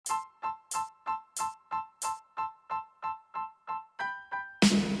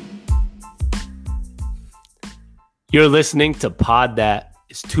You're listening to Pod That.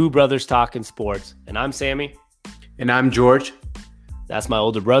 It's two brothers talking sports, and I'm Sammy. And I'm George. That's my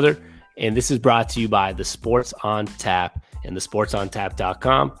older brother, and this is brought to you by the Sports on Tap and the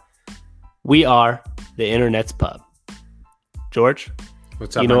sportsontap.com. We are the internet's pub. George,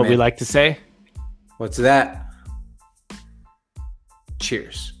 what's up? You know what we like to say? What's that?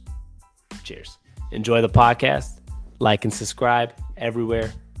 Cheers. Cheers. Enjoy the podcast. Like and subscribe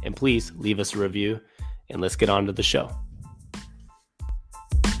everywhere, and please leave us a review. And let's get on to the show.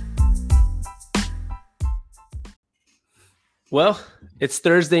 Well, it's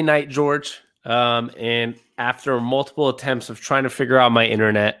Thursday night, George. And after multiple attempts of trying to figure out my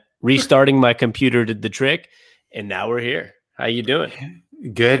internet, restarting my computer did the trick. And now we're here. How you doing?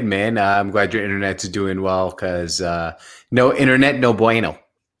 Good, man. I'm glad your internet's doing well because no internet, no bueno.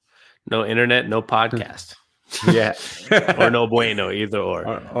 No internet, no podcast. Yeah. Or no bueno, either or.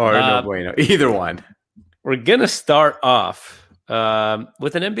 Or no bueno. Either one. We're going to start off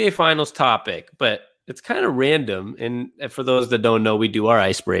with an NBA Finals topic, but it's kind of random. And for those that don't know, we do our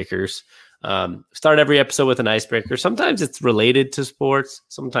icebreakers. Start every episode with an icebreaker. Sometimes it's related to sports,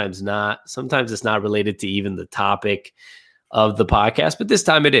 sometimes not. Sometimes it's not related to even the topic of the podcast, but this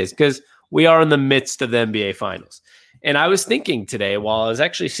time it is because we are in the midst of the NBA Finals. And I was thinking today while I was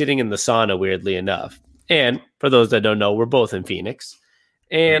actually sitting in the sauna, weirdly enough, and for those that don't know, we're both in Phoenix,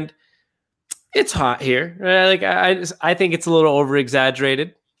 and it's hot here. Like I think it's a little over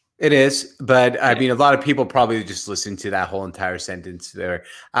exaggerated. It is, but I mean, a lot of people probably just listen to that whole entire sentence there.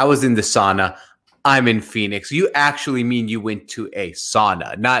 I was in the sauna. I'm in Phoenix. You actually mean you went to a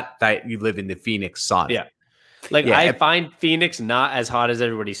sauna, not that you live in the Phoenix sauna. Yeah. I find Phoenix not as hot as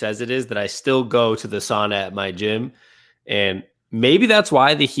everybody says it is, that I still go to the sauna at my gym. And maybe that's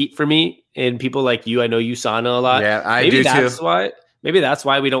why the heat for me, and people like you, I know you sauna a lot. Yeah, I do too. Maybe that's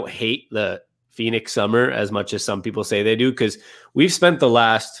why we don't hate the Phoenix summer as much as some people say they do, because we've spent the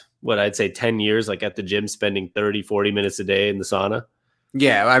last, what I'd say 10 years, like at the gym, spending 30, 40 minutes a day in the sauna.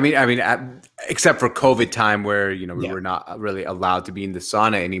 Yeah. I mean, except for COVID time where, we were not really allowed to be in the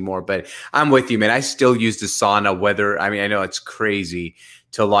sauna anymore, but I'm with you, man. I still use the sauna, I know it's crazy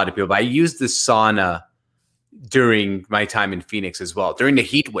to a lot of people, but I use the sauna during my time in Phoenix as well. During the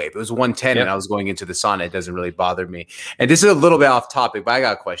heat wave, it was 110 and I was going into the sauna. It doesn't really bother me. And this is a little bit off topic, but I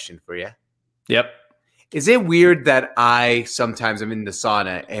got a question for you. Yep. Is it weird that I sometimes am in the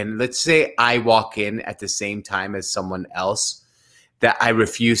sauna and let's say I walk in at the same time as someone else, that I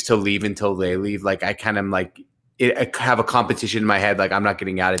refuse to leave until they leave? Like I kind of I have a competition in my head. Like I'm not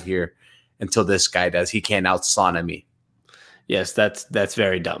getting out of here until this guy does. He can't out sauna me. Yes, that's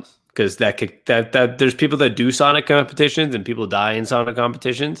very dumb, because that there's people that do sauna competitions and people die in sauna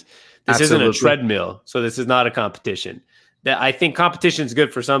competitions. This Absolutely. Isn't a treadmill, so this is not a competition. That I think competition is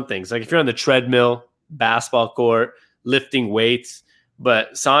good for some things. Like if you're on the treadmill, basketball court, lifting weights,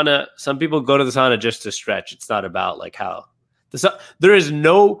 but sauna, some people go to the sauna just to stretch. It's not about like how there is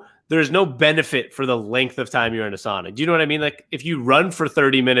no benefit for the length of time you're in a sauna. Do you know what I mean? Like if you run for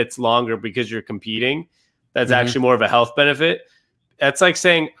 30 minutes longer because you're competing, that's actually more of a health benefit. That's like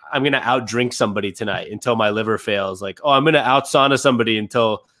saying I'm going to outdrink somebody tonight until my liver fails. Like, I'm going to out sauna somebody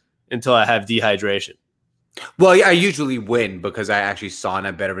until I have dehydration. Well, I usually win because I actually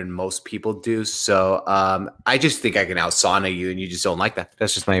sauna better than most people do. So I just think I can out sauna you, and you just don't like that.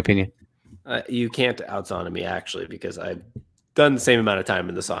 That's just my opinion. You can't out sauna me, actually, because I've done the same amount of time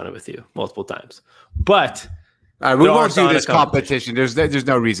in the sauna with you multiple times. But we won't do this competition. There's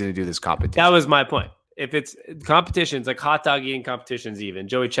no reason to do this competition. That was my point. If it's competitions, like hot dog eating competitions, even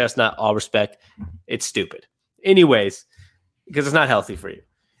Joey Chestnut, all respect, it's stupid. Anyways, because it's not healthy for you.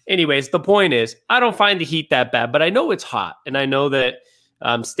 Anyways, the point is, I don't find the heat that bad, but I know it's hot. And I know that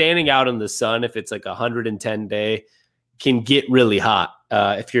standing out in the sun, if it's like 110 day, can get really hot.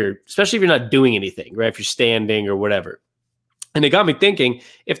 Especially if you're not doing anything, right? If you're standing or whatever. And it got me thinking,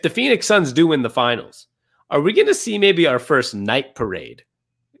 if the Phoenix Suns do win the finals, are we going to see maybe our first night parade?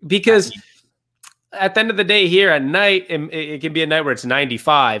 Because at the end of the day here at night, it can be a night where it's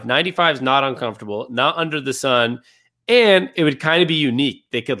 95. 95 is not uncomfortable, not under the sun. And it would kind of be unique.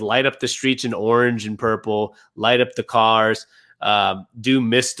 They could light up the streets in orange and purple, light up the cars, do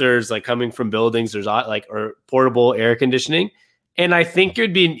misters like coming from buildings. There's or portable air conditioning. And I think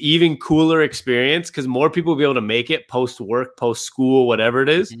it'd be an even cooler experience because more people would be able to make it post-work, post-school, whatever it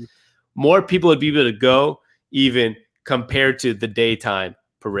is. Mm-hmm. More people would be able to go even compared to the daytime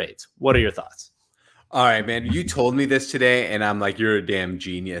parades. What are your thoughts? All right, man. You told me this today, and I'm like, you're a damn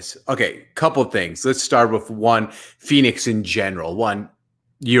genius. Okay, couple things. Let's start with one, Phoenix in general. One,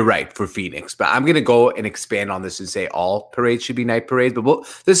 you're right for Phoenix, but I'm going to go and expand on this and say all parades should be night parades. But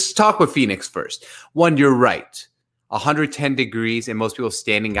let's talk with Phoenix first. One, you're right. 110 degrees, and most people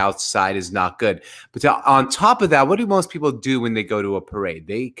standing outside is not good. But on top of that, what do most people do when they go to a parade?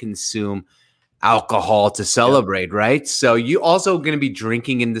 They consume alcohol to celebrate, right? So you also going to be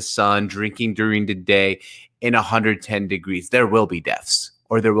drinking in the sun, drinking during the day in 110 degrees. There will be deaths,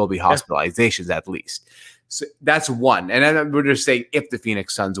 or there will be hospitalizations at least. So that's one. And then we're just saying if the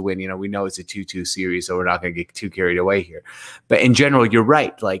Phoenix Suns win, we know it's a 2-2 series, so we're not going to get too carried away here. But in general, you're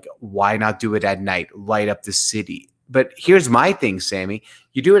right. Like, why not do it at night? Light up the city. But here's my thing, Sammy.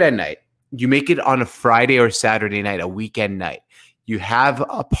 You do it at night. You make it on a Friday or Saturday night, a weekend night. You have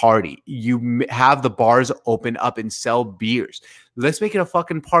a party. You have the bars open up and sell beers. Let's make it a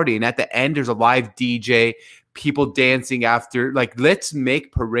fucking party. And at the end, there's a live DJ, people dancing after. Like, let's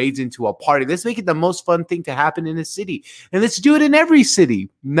make parades into a party. Let's make it the most fun thing to happen in a city. And let's do it in every city.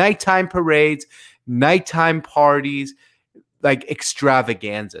 Nighttime parades, nighttime parties, like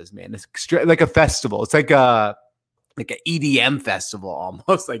extravaganzas, man. It's like a festival. It's like an EDM festival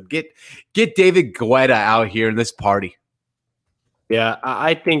almost. Like get David Guetta out here in this party. Yeah,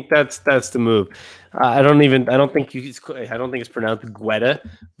 I think that's the move. I don't think it's pronounced Guetta,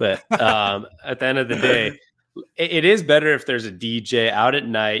 but at the end of the day, it is better if there's a DJ out at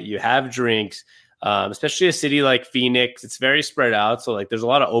night. You have drinks, especially a city like Phoenix. It's very spread out, so like there's a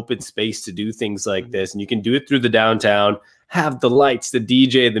lot of open space to do things like this, and you can do it through the downtown. Have the lights, the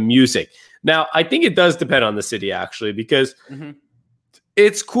DJ, the music. Now, I think it does depend on the city actually, because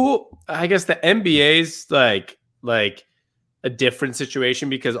it's cool. I guess the NBA's like a different situation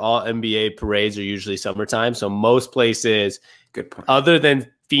because all NBA parades are usually summertime. So most places, good point, other than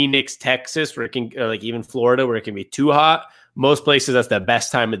Phoenix, Texas, where it can, or like even Florida, where it can be too hot, most places that's the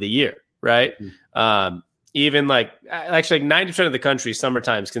best time of the year, right? Even like actually like 90% of the country,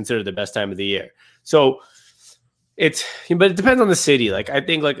 summertime is considered the best time of the year. So but it depends on the city. Like I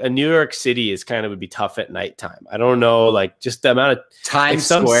think like a New York City would be tough at nighttime. I don't know, like just the amount of Times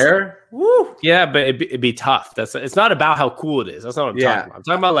Square. Woo. Yeah, but it'd be tough. It's not about how cool it is. That's not what I'm talking about. I'm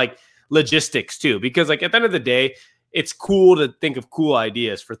talking about like logistics too, because like at the end of the day, it's cool to think of cool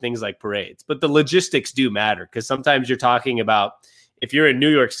ideas for things like parades, but the logistics do matter because sometimes you're talking about if you're in New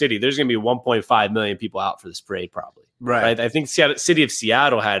York City, there's going to be 1.5 million people out for this parade probably. Right? I think city of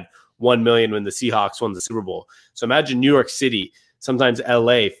Seattle had 1 million when the Seahawks won the Super Bowl. So imagine New York City, sometimes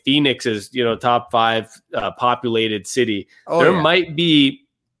LA, Phoenix is, top 5 populated city. There might be,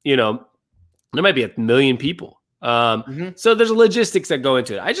 there might be 1 million people. So there's logistics that go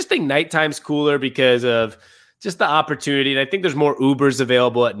into it. I just think nighttime's cooler because of just the opportunity. And I think there's more Ubers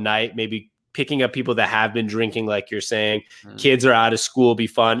available at night, maybe picking up people that have been drinking, like you're saying. Kids are out of school, it'll be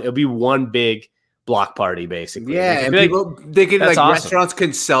fun. It'll be one big block party basically. Yeah, and people they can like awesome. Restaurants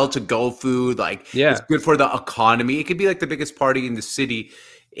can sell to go food. Like it's good for the economy. It could be like the biggest party in the city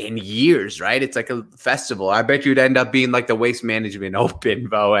in years, right? It's like a festival. I bet you'd end up being like the Waste Management Open,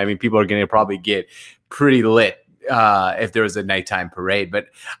 Bo. I mean, people are going to probably get pretty lit if there was a nighttime parade. But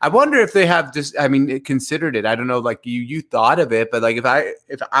I wonder if they have just, considered it. I don't know, like you thought of it, but like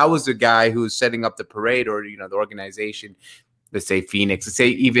if I was the guy who was setting up the parade or the organization. Let's say Phoenix, let's say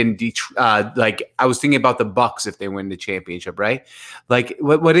even Detroit, like I was thinking about the Bucks if they win the championship, right? Like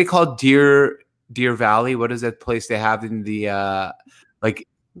what do they call Deer Valley? What is that place they have in the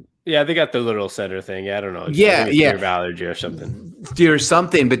Yeah, they got the little center thing. I don't know. Deer Valley or something. Deer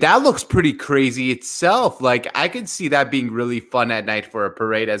something, but that looks pretty crazy itself. Like I could see that being really fun at night for a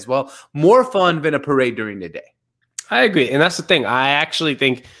parade as well. More fun than a parade during the day. I agree, and that's the thing. I actually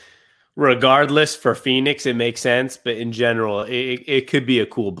think. Regardless, for Phoenix, it makes sense. But in general, it could be a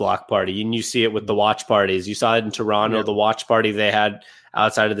cool block party. And you see it with the watch parties. You saw it in Toronto, the watch party they had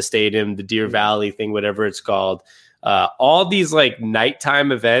outside of the stadium, the Deer Valley thing, whatever it's called. All these like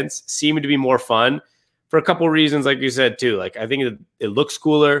nighttime events seem to be more fun for a couple of reasons, like you said, too. Like I think it looks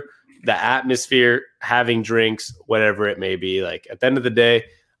cooler, the atmosphere, having drinks, whatever it may be. Like at the end of the day,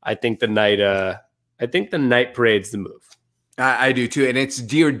 I think the night parade's the move. I do too, and it's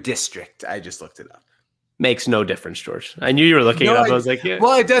Deer District. I just looked it up. Makes no difference, George. I knew you were looking it up. I was like, yeah.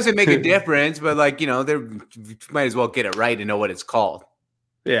 Well, it doesn't make a difference, but like they might as well get it right and know what it's called.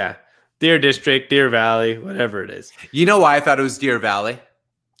 Yeah, Deer District, Deer Valley, whatever it is. You know why I thought it was Deer Valley?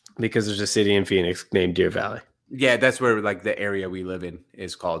 Because there's a city in Phoenix named Deer Valley. Yeah, that's where like the area we live in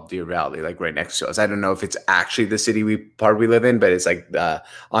is called Deer Valley, like right next to us. I don't know if it's actually the city we live in, but it's like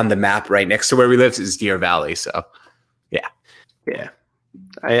on the map right next to where we live is Deer Valley. So, yeah. Yeah,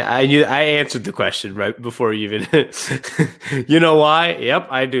 I knew. I answered the question right before you even. You know why? Yep,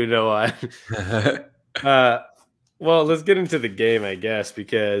 I do know why. Well, let's get into the game, I guess,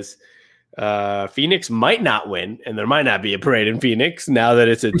 because Phoenix might not win, and there might not be a parade in Phoenix now that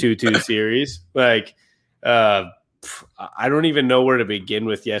it's a 2-2 series. Like, I don't even know where to begin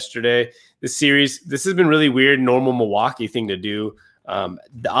with yesterday. This has been really weird, normal Milwaukee thing to do.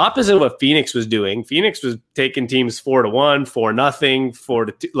 The opposite of what Phoenix was doing. Phoenix was taking teams 4-1, 4-0,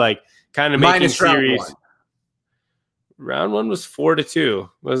 4-2, like kind of making series. Round one was 4-2,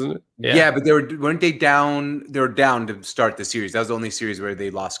 wasn't it? Yeah, but weren't they down? They were down to start the series. That was the only series where they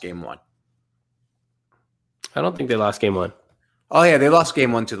lost game one. I don't think they lost game one. Oh yeah, they lost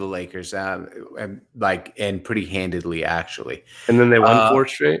game one to the Lakers, and pretty handedly actually. And then they won 4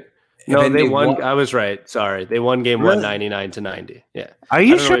 straight. No, they won. I was right. Sorry, they won game one, 99-90. Yeah. Are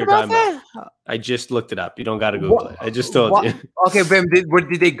you sure about that? I just looked it up. You don't got to Google it. I just told you. Okay, Ben,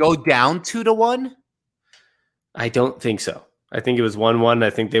 did they go down 2-1? I don't think so. I think it was 1-1. I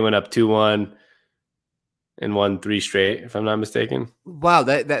think they went up 2-1 and won 3 straight, if I'm not mistaken. Wow,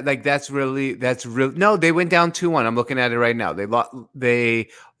 that's real. No, they went down 2-1. I'm looking at it right now. They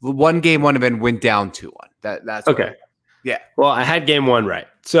won game one and then went down 2-1. That's okay. Yeah. Well, I had game one right.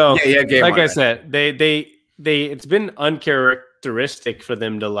 So game like one, I said, they it's been uncharacteristic for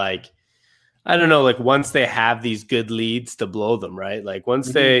them to like, I don't know, like once they have these good leads to blow them, right? Like once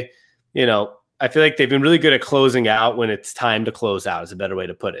they, I feel like they've been really good at closing out when it's time to close out is a better way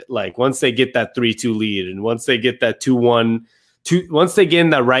to put it. Like once they get that 3-2 lead and once they get that 2-1, once they get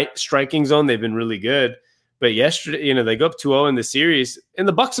in that right striking zone, they've been really good. But yesterday, they go up 2-0 in the series, and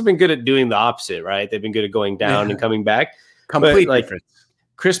the Bucks have been good at doing the opposite, right? They've been good at going down and coming back. Complete difference.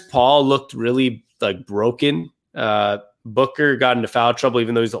 Chris Paul looked really like broken. Booker got into foul trouble,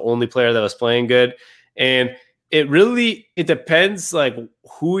 even though he's the only player that was playing good. And it depends like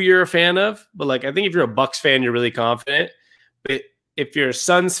who you're a fan of. But like, I think if you're a Bucks fan, you're really confident. But if you're a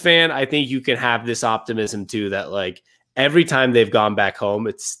Suns fan, I think you can have this optimism too, that like every time they've gone back home,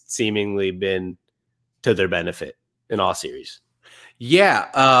 it's seemingly been to their benefit in all series. Yeah.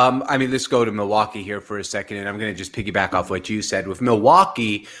 Let's go to Milwaukee here for a second, and I'm going to just piggyback off what you said. With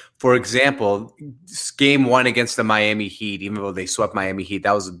Milwaukee, for example, game one against the Miami Heat, even though they swept Miami Heat,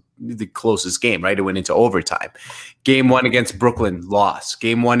 that was the closest game, right? It went into overtime. Game one against Brooklyn, lost.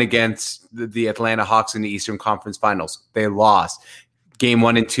 Game one against the Atlanta Hawks in the Eastern Conference Finals, they lost. Game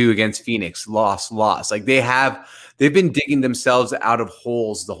 1 and 2 against Phoenix, lost. Like they've been digging themselves out of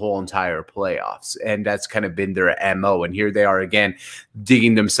holes the whole entire playoffs. And that's kind of been their MO. And here they are again,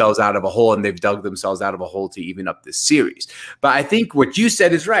 digging themselves out of a hole, and they've dug themselves out of a hole to even up this series. But I think what you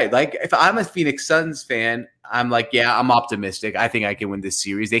said is right. Like if I'm a Phoenix Suns fan, I'm like, yeah, I'm optimistic. I think I can win this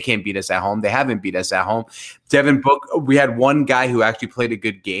series. They can't beat us at home. They haven't beat us at home. Devin Booker, we had one guy who actually played a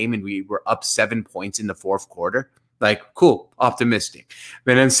good game, and we were up 7 points in the fourth quarter. Like, cool, optimistic.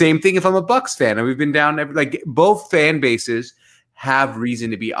 But then same thing if I'm a Bucks fan, and we've been down, like both fan bases have reason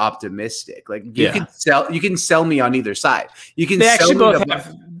to be optimistic. Like you can sell me on either side. You can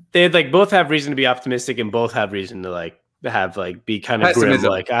both have reason to be optimistic, and both have reason to be kind of grim.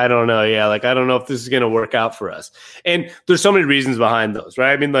 Like, I don't know. Yeah. Like, I don't know if this is going to work out for us. And there's so many reasons behind those,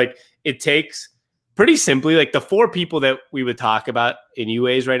 right? I mean, like it takes pretty simply, like the 4 people that we would talk about in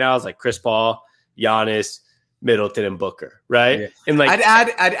UAs right now is like Chris Paul, Giannis, Middleton, and Booker, right? Yeah. And like I'd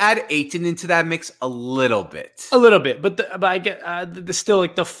add Ayton into that mix a little bit, but I get the still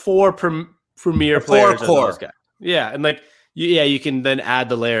like the 4 premier players, 4 core guys. Yeah, and like you can then add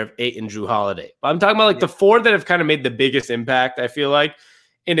the layer of Ayton, Drew Holiday. But I'm talking about like the 4 that have kind of made the biggest impact, I feel like.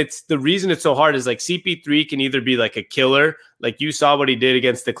 And it's the reason it's so hard is like CP3 can either be like a killer, like you saw what he did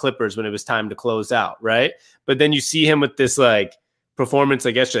against the Clippers when it was time to close out, right? But then you see him with this like performance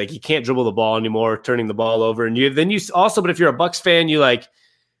like yesterday, like he can't dribble the ball anymore, turning the ball over. And but if you're a Bucks fan, you're like,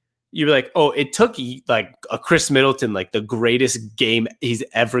 oh, it took like a Chris Middleton, like the greatest game he's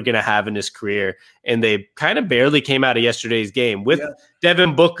ever going to have in his career. And they kind of barely came out of yesterday's game with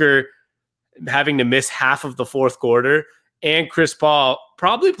Devin Booker having to miss half of the fourth quarter and Chris Paul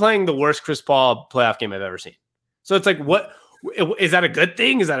probably playing the worst Chris Paul playoff game I've ever seen. So it's like, what is that a good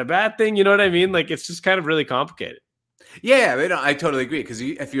thing? Is that a bad thing? You know what I mean? Like, it's just kind of really complicated. Yeah, I totally agree. Because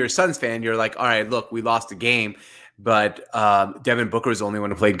if you're a Suns fan, you're like, all right, look, we lost the game, but Devin Booker is the only one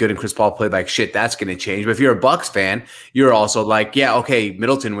who played good, and Chris Paul played like shit. That's going to change. But if you're a Bucks fan, you're also like, yeah, okay,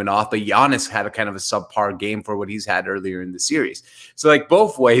 Middleton went off, but Giannis had a kind of a subpar game for what he's had earlier in the series. So like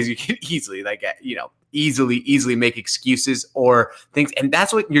both ways, you can easily easily make excuses or things. And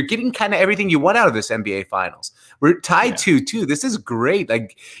that's what you're getting kind of everything you want out of this NBA Finals. We're tied 2-2. This is great.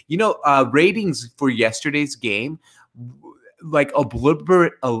 Like, ratings for yesterday's game, like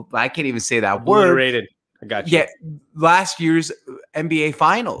I can't even say that obliterated. I got you. Yeah, last year's NBA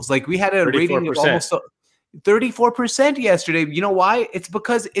Finals, like we had a rating of almost 34% yesterday. You know why? It's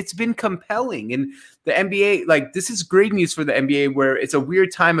because it's been compelling. And the NBA, like, this is great news for the NBA where it's a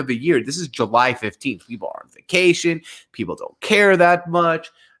weird time of the year. This is July 15th. People are on vacation. People don't care that much.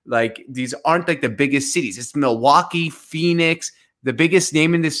 Like, these aren't like the biggest cities. It's Milwaukee, Phoenix. The biggest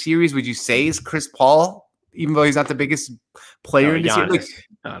name in this series, would you say, is Chris Paul? Even though he's not the biggest player in this series.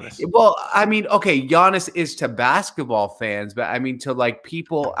 Well, I mean, okay, Giannis is to basketball fans, but I mean, to like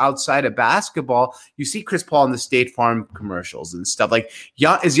people outside of basketball, you see Chris Paul in the State Farm commercials and stuff. Like,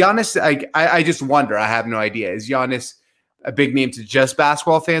 is Giannis, like, I just wonder, I have no idea. Is Giannis a big name to just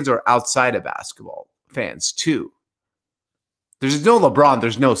basketball fans or outside of basketball fans too? There's no LeBron,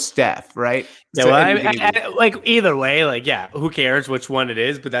 there's no Steph, right? Yeah, so well, like either way, like, yeah, who cares which one it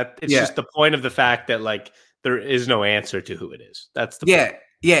is? But that it's just the point of the fact that like there is no answer to who it is. That's the point.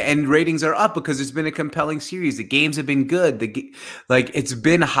 Yeah, and ratings are up because it's been a compelling series. The games have been good. Like it's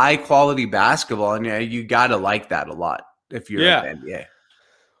been high quality basketball, and you gotta like that a lot if you're in the NBA.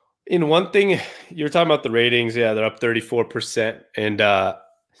 In one thing, you're talking about the ratings. Yeah, they're up 34%, and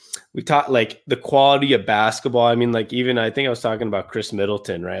we talked like the quality of basketball. I mean, like even I think I was talking about Chris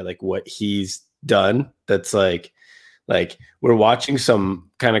Middleton, right? Like what he's done. That's like we're watching some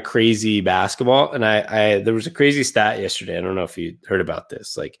kind of crazy basketball. And I there was a crazy stat yesterday. I don't know if you heard about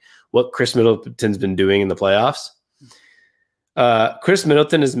this, like what Chris Middleton's been doing in the playoffs. Chris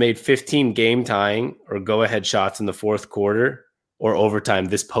Middleton has made 15 game tying or go ahead shots in the fourth quarter or overtime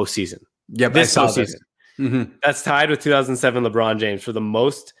this postseason. Yeah, this postseason. Mm-hmm. That's tied with 2007 LeBron James for the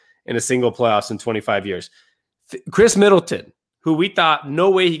most in a single playoffs in 25 years. Chris Middleton, who we thought no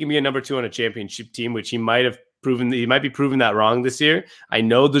way he can be a number 2 on a championship team, which he might have proven. He might be proving that wrong this year. I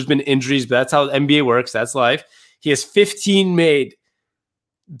know there's been injuries, but that's how the NBA works. That's life. He has 15 made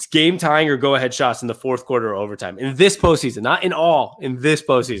game tying or go ahead shots in the fourth quarter or overtime in this postseason, not in all, in this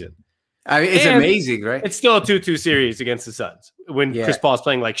postseason. I mean, it's amazing, right? It's still a 2-2 series against the Suns when Chris Paul's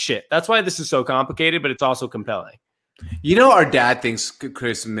playing like shit. That's why this is so complicated, but it's also compelling. You know, our dad thinks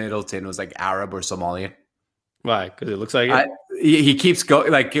Chris Middleton was like Arab or Somalian. Why? Because it looks like it. He keeps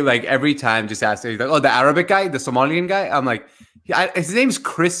going like every time, just asking. He's like, "Oh, the Arabic guy, the Somalian guy." I'm like, his name's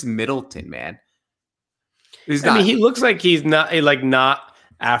Chris Middleton, man. I mean, he looks like he's not not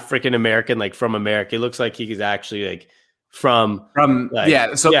African American, like from America. He looks like he's actually like from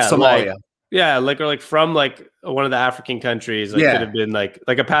Somalia. Like from like one of the African countries. Like could have been like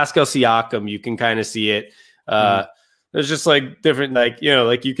a Pascal Siakam. You can kind of see it. There's just like different, like, you know,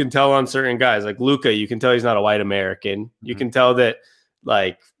 like you can tell on certain guys like Luka, you can tell he's not a white American. You can tell that,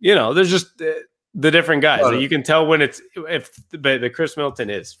 like, you know, there's just the different guys. Like, you can tell when but the Chris Middleton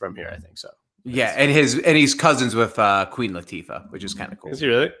is from here, I think so. Yeah, and he's cousins with Queen Latifah, which is kind of cool. Is he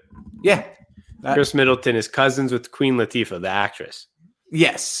really? Yeah. Chris Middleton is cousins with Queen Latifah, the actress.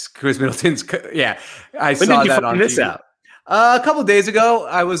 Yes, Chris Middleton's. Yeah, when did you find this out? A couple days ago,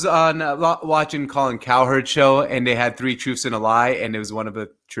 I was on watching Colin Cowherd's show, and they had 3 truths and a lie, and it was one of the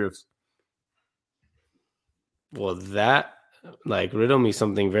truths. Well, that riddle me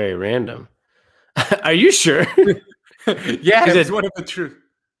something very random. Are you sure? Yeah, it's one of the truths.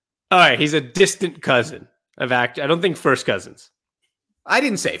 All right, he's a distant cousin of actor. I don't think first cousins. I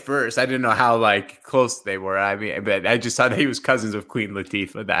didn't say first. I didn't know how close they were. I mean, but I just thought he was cousins of Queen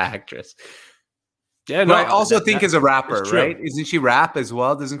Latifah, the actress. Yeah, no, I also think as a rapper, right? Isn't she rap as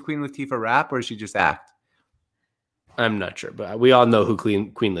well? Doesn't Queen Latifah rap, or does she just act? I'm not sure, but we all know who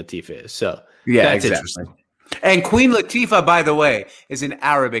Queen Latifah is. So yeah, that's interesting. And Queen Latifah, by the way, is an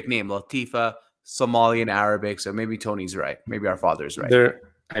Arabic name. Latifah, Somalian Arabic. So maybe Tony's right. Maybe our father's right.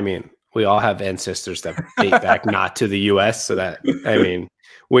 We all have ancestors that date back not to the U.S. So that,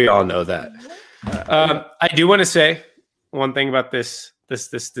 we all know that. I do want to say one thing about this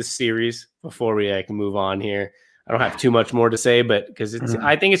series before we can move on here. I don't have too much more to say, but because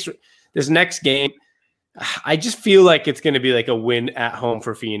I think it's this next game. I just feel like it's going to be like a win at home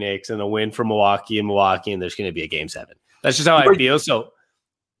for Phoenix and a win for Milwaukee, and there's going to be a game 7. That's just how I feel. So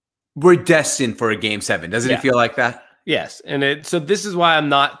we're destined for a game 7. Doesn't it feel like that? Yes. And so this is why I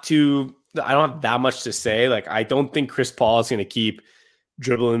don't have that much to say. Like, I don't think Chris Paul is going to keep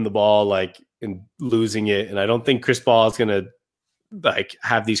dribbling the ball and losing it. And I don't think Chris Paul is going to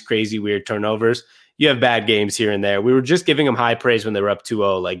have these crazy weird turnovers. You have bad games here and there. We were just giving him high praise when they were up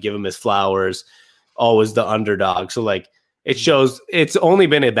 2-0, give him his flowers, always the underdog. So it shows it's only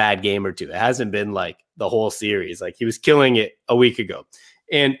been a bad game or two. It hasn't been the whole series. He was killing it a week ago.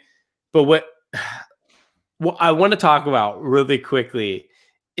 But what I want to talk about really quickly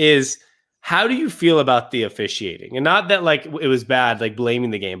is, how do you feel about the officiating? And not that it was bad,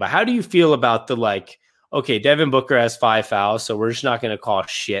 blaming the game, but how do you feel about the okay, Devin Booker has 5 fouls, so we're just not going to call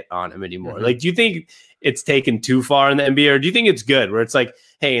shit on him anymore. Mm-hmm. Do you think it's taken too far in the NBA, or do you think it's good where it's like,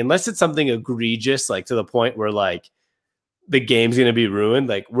 hey, unless it's something egregious, like to the point where like the game's going to be ruined,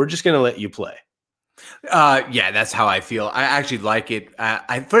 like we're just going to let you play? Yeah, that's how I feel. I actually like it.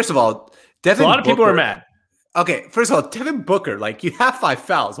 First of all, Devin a lot of people are mad. Okay, first of all, Devin Booker, like you have 5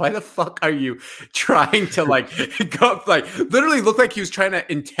 fouls. Why the fuck are you trying to like go like literally look like he was trying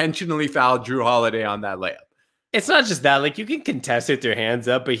to intentionally foul Drew Holiday on that layup? It's not just that, like you can contest it with your hands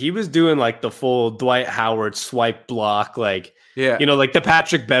up, but he was doing like the full Dwight Howard swipe block, like like the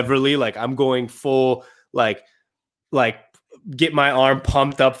Patrick Beverly, like I'm going full like get my arm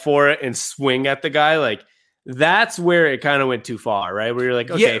pumped up for it and swing at the guy. Like that's where it kind of went too far, right? Where you're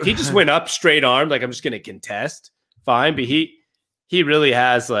like, okay, if he just went up straight arm, like I'm just gonna contest, fine. But he really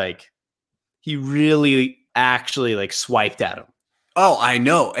has like he really actually like swiped at him. Oh, I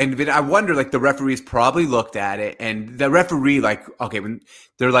know. And I wonder, like, the referees probably looked at it, and the referee, like, okay, when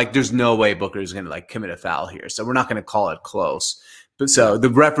they're like, there's no way Booker's going to, like, commit a foul here, so we're not going to call it close. But so the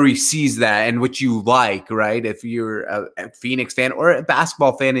referee sees that, and what you like, right, if you're a Phoenix fan or a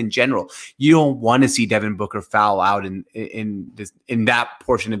basketball fan in general, you don't want to see Devin Booker foul out in that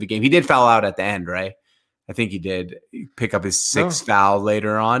portion of the game. He did foul out at the end, right? I think he did pick up his 6th foul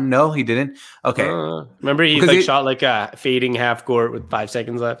later on. No, he didn't. Okay. Remember he shot like a fading half court with 5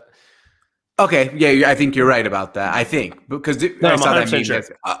 seconds left. Okay. Yeah, I think you're right about that. I think because I saw that meme. Sure.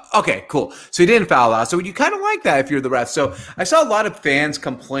 Okay, cool. So he didn't foul out. So you kind of like that if you're the ref. So I saw a lot of fans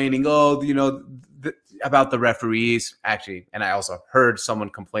complaining, about the referees. Actually, and I also heard someone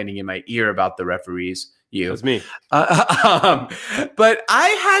complaining in my ear about the referees. It was me. But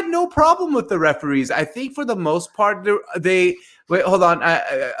I had no problem with the referees. I think for the most part, they wait, hold on.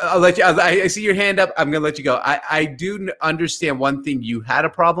 I'll let you. I see your hand up. I'm going to let you go. I do understand one thing you had a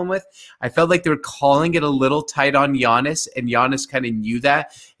problem with. I felt like they were calling it a little tight on Giannis, and Giannis kind of knew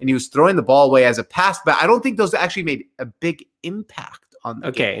that, and he was throwing the ball away as a pass, but I don't think those actually made a big impact on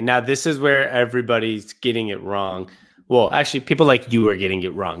the game. Now this is where everybody's getting it wrong. Well, actually, people like you are getting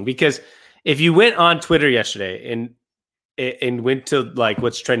it wrong, because if you went on Twitter yesterday and went to like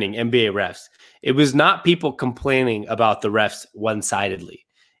what's trending, NBA refs, it was not people complaining about the refs one-sidedly.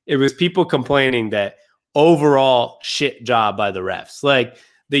 It was people complaining that overall shit job by the refs. Like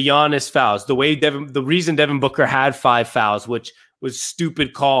the Giannis fouls, the reason Devin Booker had 5 fouls, which was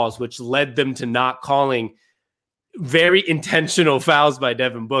stupid calls, which led them to not calling very intentional fouls by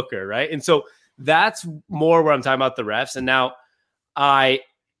Devin Booker, right? And so that's more where I'm talking about the refs. And now I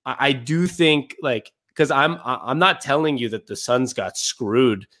do think, like, because I'm not telling you that the Suns got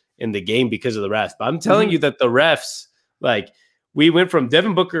screwed in the game because of the refs, but I'm telling you that the refs, like, we went from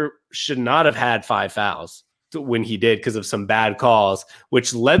Devin Booker should not have had 5 fouls when he did because of some bad calls,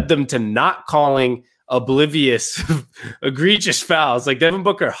 which led them to not calling oblivious, egregious fouls. Like Devin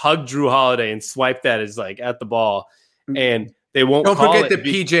Booker hugged Drew Holiday and swiped at his at the ball, and they won't. Don't forget the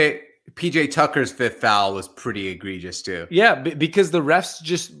PJ Tucker's 5th foul was pretty egregious too. Yeah, because the refs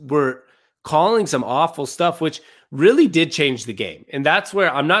just were calling some awful stuff, which really did change the game. And that's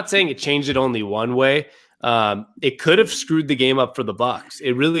where I'm not saying it changed it only one way. It could have screwed the game up for the Bucks.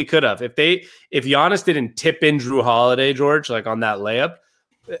 It really could have. If Giannis didn't tip in Drew Holiday, George, like on that layup,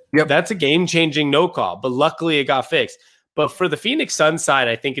 that's a game-changing no call. But luckily it got fixed. But for the Phoenix Suns side,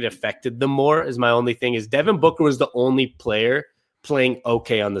 I think it affected them more, is my only thing, is Devin Booker was the only player playing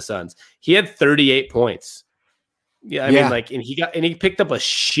okay on the Suns. He had 38 points. Yeah, I mean, and he picked up a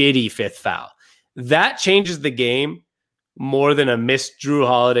shitty 5th foul. That changes the game more than a missed Drew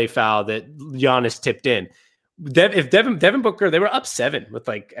Holiday foul that Giannis tipped in. If Devin Booker, they were up 7 with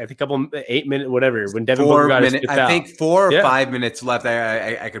I think a couple 8 minutes, whatever. When Devin Booker got his 5th foul. I think 4 or 5 minutes left.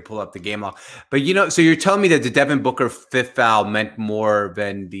 I could pull up the game log. But so you're telling me that the Devin Booker 5th foul meant more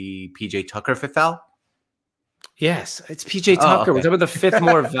than the PJ Tucker 5th foul? Yes, it's PJ Tucker. Okay. We're talking about the 5th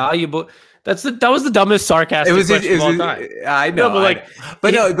more valuable. That was the dumbest sarcastic question of all time. I know,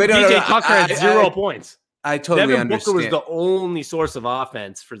 but PJ Tucker had 0 points. I totally understand. Devin Booker was the only source of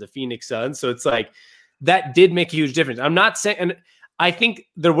offense for the Phoenix Suns, so it's like that did make a huge difference. I'm not saying, and I think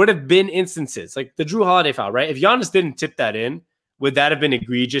there would have been instances like the Drew Holiday foul, right? If Giannis didn't tip that in, would that have been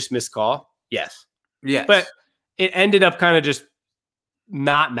egregious missed call? Yes. But it ended up kind of just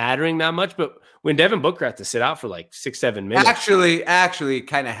not mattering that much. But when Devin Booker had to sit out for 6-7 minutes, actually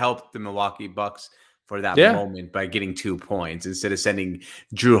kind of helped the Milwaukee Bucks for that moment by getting 2 points instead of sending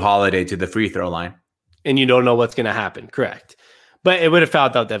Drew Holiday to the free throw line. And you don't know what's going to happen. Correct. But it would have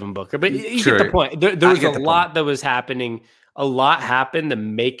fouled out Devin Booker. But you get the point. There was a lot that was happening. A lot happened to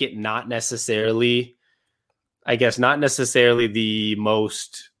make it not necessarily the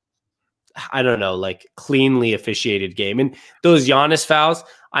most, I don't know, cleanly officiated game. And those Giannis fouls,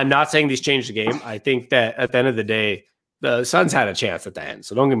 I'm not saying these changed the game. I think that at the end of the day, the Suns had a chance at the end.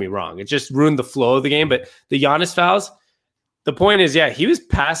 So don't get me wrong. It just ruined the flow of the game. But the Giannis fouls, the point is, he was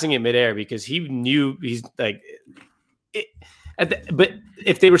passing it midair because he knew he's like it, but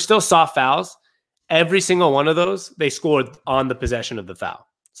if they were still soft fouls, every single one of those, they scored on the possession of the foul.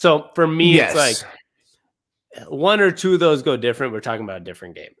 So for me, It's like one or two of those go different. We're talking about a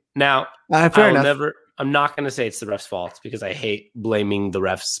different game. Now, I'm not going to say it's the ref's fault because I hate blaming the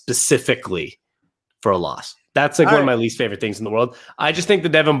refs specifically for a loss. That's like one of my least favorite things in the world. I just think the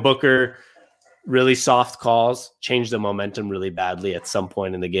Devin Booker really soft calls changed the momentum really badly at some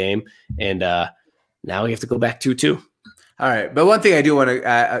point in the game. And now we have to go back 2-2. All right. But one thing I do want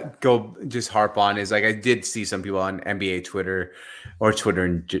to go just harp on is like I did see some people on NBA Twitter or Twitter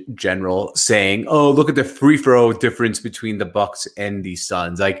in general saying, oh, look at the free throw difference between the Bucks and the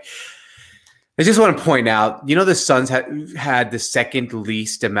Suns. Like, I just want to point out, the Suns had the second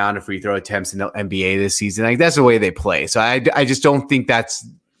least amount of free throw attempts in the NBA this season. Like, that's the way they play. So I just don't think that's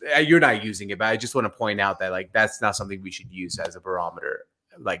 – you're not using it, but I just want to point out that, like, that's not something we should use as a barometer,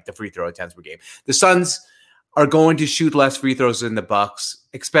 like the free throw attempts per game. The Suns are going to shoot less free throws than the Bucks,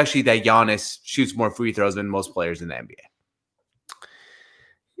 especially that Giannis shoots more free throws than most players in the NBA.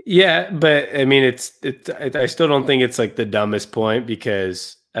 Yeah, but, I mean, I still don't think it's, like, the dumbest point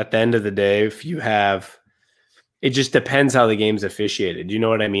because – at the end of the day, if you have, it just depends how the game's officiated. You know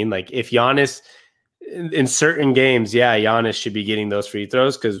what I mean? Like if Giannis in certain games, Giannis should be getting those free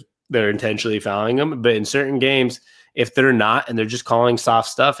throws because they're intentionally fouling them. But in certain games, if they're not and they're just calling soft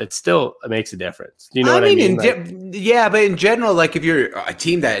stuff, it makes a difference. Do you know what I mean? But in general, like if you're a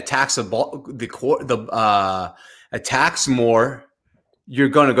team that attacks attacks more, you're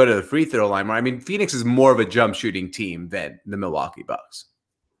going to go to the free throw line more. I mean, Phoenix is more of a jump shooting team than the Milwaukee Bucks.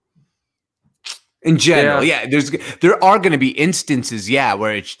 In general, there are going to be instances,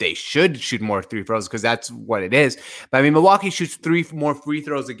 where they should shoot more free throws because that's what it is. But I mean, Milwaukee shoots 3 more free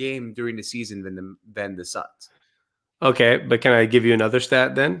throws a game during the season than the Suns. Okay, but can I give you another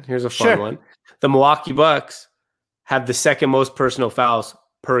stat then? Here's a fun one. The Milwaukee Bucks have the second most personal fouls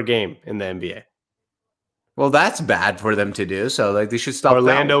per game in the NBA. Well, that's bad for them to do. So like they should stop.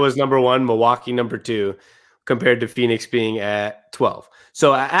 Orlando was number 1, Milwaukee number 2, compared to Phoenix being at 12.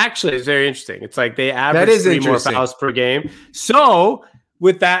 So actually, it's very interesting. It's like they average 3 more fouls per game. So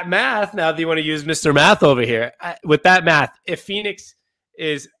with that math, now that you want to use Mr. Math over here, with that math, if Phoenix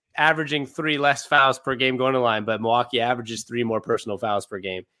is averaging 3 less fouls per game going to line, but Milwaukee averages 3 more personal fouls per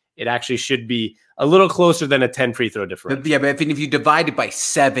game, it actually should be a little closer than a 10 free throw difference. Yeah, but if you divide it by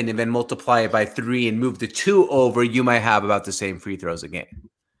 7 and then multiply it by 3 and move the 2 over, you might have about the same free throws a game.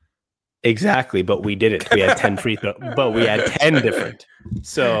 Exactly, but we did it. We had 10 free throws, but we had 10 different.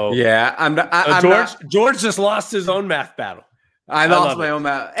 So George just lost his own math battle. I lost my own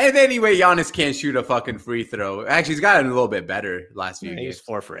math. And anyway, Giannis can't shoot a fucking free throw. Actually, he's gotten a little bit better last few games. He was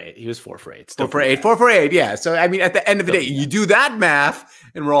 4 for 8. He was 4 for 8. 4 for 8. 4 for 8. Yeah. So I mean, at the end of the day, you do that math,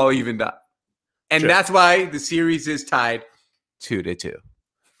 and we're all evened up. And that's why the series is tied 2-2.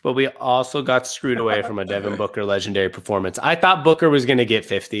 But we also got screwed away from a Devin Booker legendary performance. I thought Booker was going to get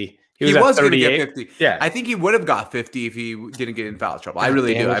 50. He was going to get 50. Yeah. I think he would have got 50 if he didn't get in foul trouble. I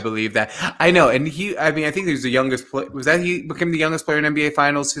really do. I believe that. I know. And I think he was the youngest player. Was that he became the youngest player in NBA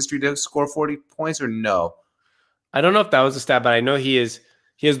Finals history to score 40 points or no? I don't know if that was a stat, but I know he has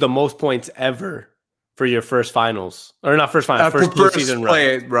the most points ever for your first finals. Or not first finals, first season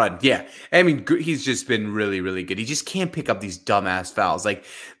run. Yeah. I mean, he's just been really, really good. He just can't pick up these dumbass fouls. Like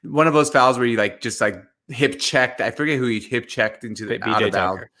one of those fouls where he just hip checked. I forget who he hip checked into the out of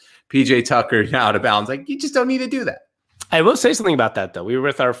bounds. PJ Tucker out of bounds. Like, you just don't need to do that. I will say something about that, though. We were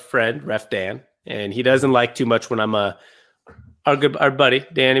with our friend, Ref Dan, and he doesn't like too much when I'm our buddy,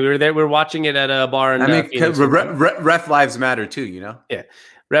 Danny. We were there. We were watching it at a bar. Ref lives matter, too, you know? Yeah.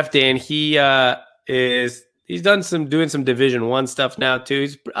 Ref Dan, he's doing some Division I stuff now, too.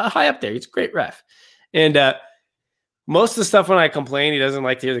 He's high up there. He's a great ref. And most of the stuff when I complain, he doesn't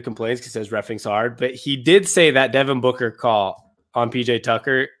like to hear the complaints because he says reffing's hard. But he did say that Devin Booker call on PJ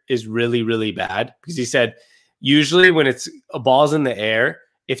Tucker is really, really bad because he said usually when it's a ball's in the air,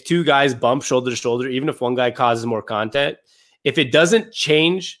 if 2 guys bump shoulder to shoulder, even if one guy causes more contact, if it doesn't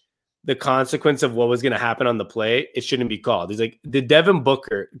change the consequence of what was going to happen on the play, it shouldn't be called. He's like, the Devin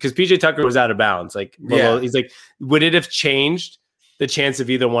Booker, because PJ Tucker was out of bounds. He's like, would it have changed the chance of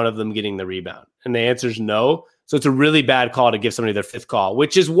either one of them getting the rebound? And the answer is no. So it's a really bad call to give somebody their 5th call,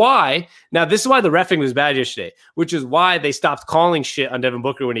 which is why this is why the reffing was bad yesterday, which is why they stopped calling shit on Devin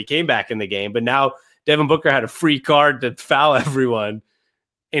Booker when he came back in the game. But now Devin Booker had a free card to foul everyone.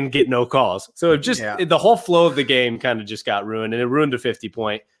 and get no calls. So the whole flow of the game kind of just got ruined, and it ruined a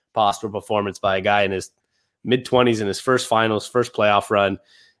 50-point possible performance by a guy in his mid-20s in his first finals, first playoff run.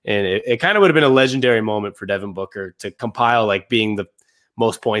 And it kind of would have been a legendary moment for Devin Booker to compile like being the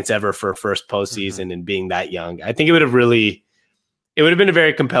most points ever for first postseason and being that young. I think it would have been a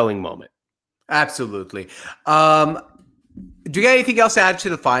very compelling moment. Absolutely. Do you got anything else to add to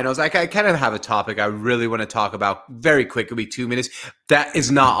the finals? I kind of have a topic I really want to talk about very quick. It'll be 2 minutes. That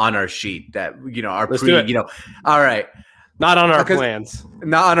is not on our sheet. That, all right. Not on our plans.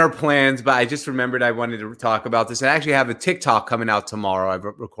 Not on our plans, but I just remembered I wanted to talk about this. I actually have a TikTok coming out tomorrow. I've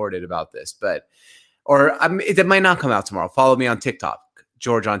recorded about this, it might not come out tomorrow. Follow me on TikTok,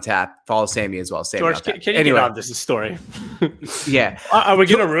 George on Tap. Follow Sammy as well. Sammy George, can you get on this story? Yeah. Are we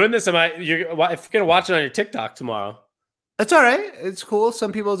going to ruin this? If you're going to watch it on your TikTok tomorrow? That's all right. It's cool.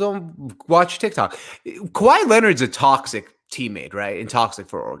 Some people don't watch TikTok. Kawhi Leonard's a toxic teammate, right? And toxic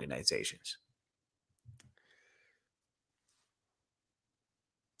for organizations.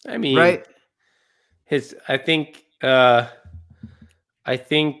 I mean, right? I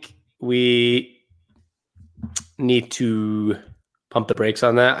think we need to pump the brakes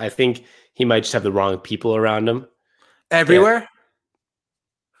on that. I think he might just have the wrong people around him. Everywhere?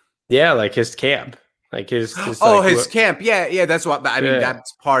 Yeah, like his camp. Like his camp. Yeah, that's what I mean.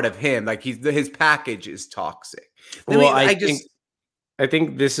 That's part of him. Like his package is toxic. I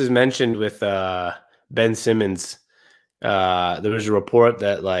think this is mentioned with Ben Simmons. There was a report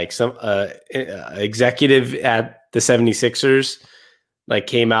that like some executive at the 76ers like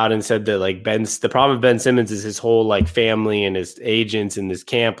came out and said that like the problem with Ben Simmons is his whole like family and his agents and his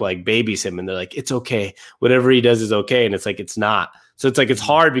camp like babies him, and they're like, it's okay, whatever he does is okay, and it's like it's not. So it's like it's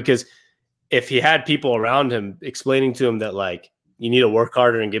hard because if he had people around him explaining to him that like you need to work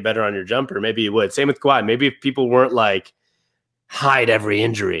harder and get better on your jumper, maybe he would. Same with Kawhi. Maybe if people weren't like hide every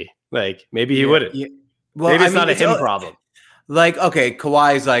injury, like maybe he wouldn't. Yeah. Well, maybe it's not a him problem. Like, okay,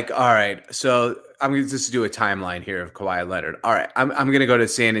 Kawhi's like, all right, so I'm going to just do a timeline here of Kawhi Leonard. All right, I'm going to go to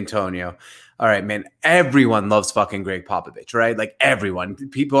San Antonio. All right, man, everyone loves fucking Greg Popovich, right? Like everyone.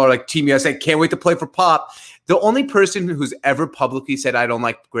 People are like, Team USA, can't wait to play for Pop. The only person who's ever publicly said, I don't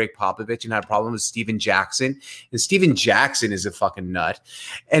like Greg Popovich and had a problem is Steven Jackson. And Steven Jackson is a fucking nut.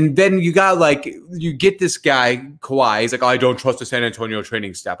 And then you get this guy, Kawhi. He's like, oh, I don't trust the San Antonio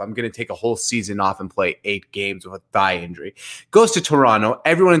training staff. I'm going to take a whole season off and play 8 games with a thigh injury. Goes to Toronto.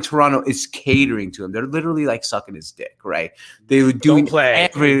 Everyone in Toronto is catering to him. They're literally like sucking his dick, right? They would do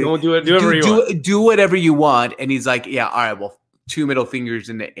do whatever you want. And he's like, yeah, all right, well, 2 middle fingers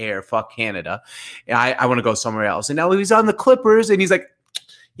in the air. Fuck Canada. I want to go somewhere else. And now he's on the Clippers and he's like,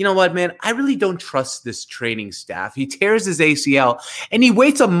 you know what, man? I really don't trust this training staff. He tears his ACL and he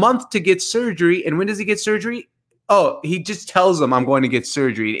waits a month to get surgery. And when does he get surgery? Oh, he just tells them I'm going to get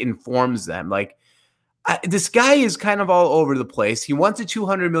surgery. It informs them. Like, this guy is kind of all over the place. He wants a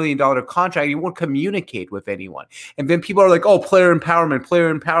 $200 million contract. He won't communicate with anyone. And then people are like, oh, player empowerment.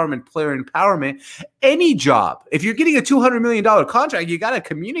 Any job. If you're getting a $200 million contract, you got to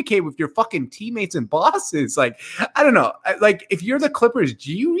communicate with your fucking teammates and bosses. Like, I don't know. Like, if you're the Clippers,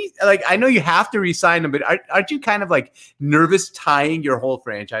 I know you have to re-sign him, but aren't you kind of like nervous tying your whole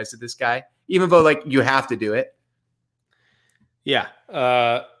franchise to this guy? Even though like you have to do it? Yeah.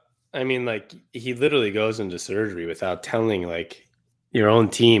 I mean, like, he literally goes into surgery without telling, like, your own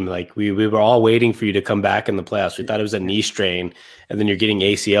team. Like, we were all waiting for you to come back in the playoffs. We thought it was a knee strain, and then you're getting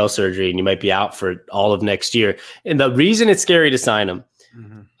ACL surgery, and you might be out for all of next year. And the reason it's scary to sign him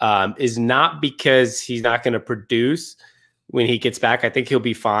is not because he's not going to produce when he gets back. I think he'll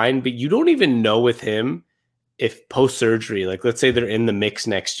be fine. But you don't even know with him if post-surgery, like, let's say they're in the mix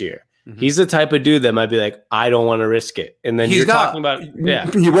next year. He's the type of dude that might be like, I don't want to risk it. And then talking about,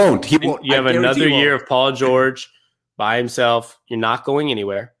 he won't. You have another year of Paul George by himself. You're not going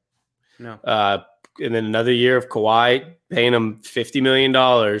anywhere. No. And then another year of Kawhi paying him $50 million.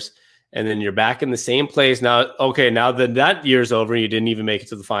 And then you're back in the same place. Now, okay, now that year's over, you didn't even make it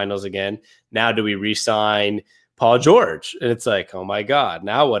to the finals again. Now do we re-sign Paul George? And it's like, oh my God,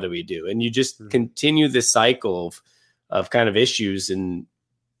 now what do we do? And you just continue this cycle of kind of issues. And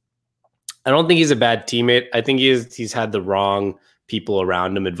I don't think he's a bad teammate. I think he's had the wrong people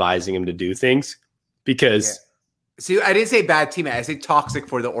around him advising him to do things because. Yeah. See, I didn't say bad teammate. I say toxic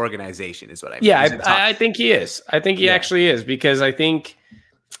for the organization is what I mean. Yeah, I think he is. I think he actually is because I think,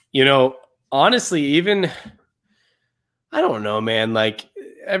 honestly, even, I don't know, man, like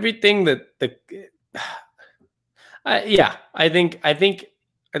everything I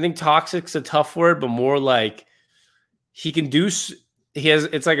think toxic's a tough word, but more like he can do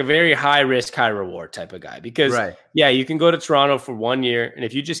it's like a very high risk, high reward type of guy because yeah, you can go to Toronto for 1 year. And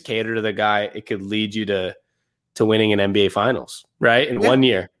if you just cater to the guy, it could lead you to winning an NBA finals, right? In 1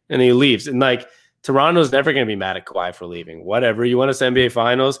 year. And then he leaves. And like Toronto's never going to be mad at Kawhi for leaving. Whatever. You want us NBA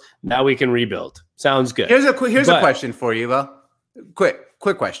finals. Now we can rebuild. Sounds good. Here's a question for you, Lo. Quick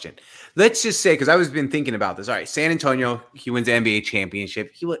question. Let's just say, because I was been thinking about this. All right, San Antonio, he wins the NBA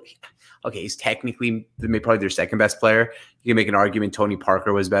championship. He's technically probably their second best player. You can make an argument Tony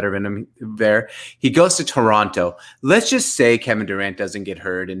Parker was better than him there. He goes to Toronto. Let's just say Kevin Durant doesn't get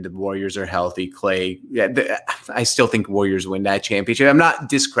hurt and the Warriors are healthy. Clay, I still think Warriors win that championship. I'm not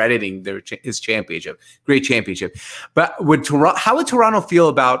discrediting his championship. Great championship. But how would Toronto feel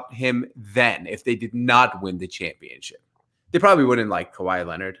about him then if they did not win the championship? They probably wouldn't like Kawhi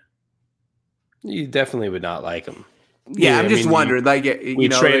Leonard. You definitely would not like him. Yeah, I'm just wondering. We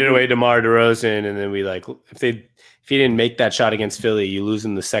traded away DeMar DeRozan, and then we if he didn't make that shot against Philly, you lose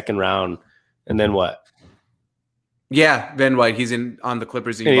in the second round, and then what? Yeah, then what? He's on the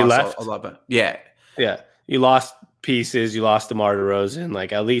Clippers, and he lost a lot. But yeah, you lost pieces. You lost DeMar DeRozan.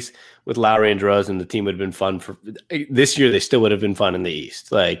 Like at least with Lowry and DeRozan, the team would have been fun for this year. They still would have been fun in the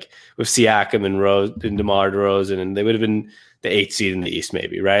East, like with Siakam and DeMar DeRozan, and they would have been the 8th seed in the East,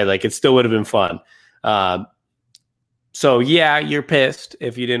 maybe, right? Like it still would have been fun. So yeah, you're pissed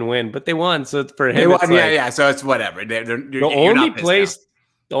if you didn't win, but they won. So for him, So it's whatever. The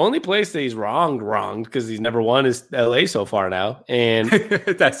only place that he's wronged because he's never won is LA so far now, and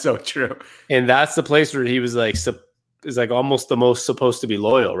that's so true. And that's the place where he was is like almost the most supposed to be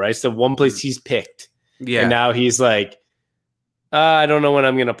loyal, right? So one place he's picked, and now he's like, I don't know when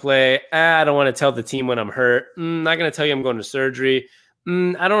I'm gonna play. I don't want to tell the team when I'm hurt. Not gonna tell you I'm going to surgery.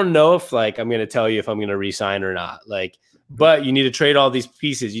 I don't know if I'm going to tell you if I'm going to re-sign or not. But you need to trade all these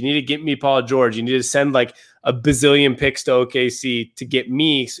pieces. You need to get me Paul George. You need to send a bazillion picks to OKC to get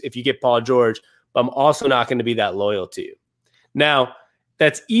me if you get Paul George. But I'm also not going to be that loyal to you. Now,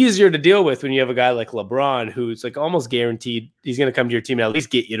 that's easier to deal with when you have a guy like LeBron who's almost guaranteed he's going to come to your team and at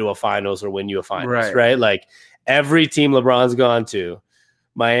least get you to a finals or win you a finals, right? Every team LeBron's gone to,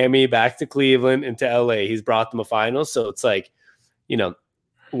 Miami, back to Cleveland, into LA, he's brought them a finals. So it's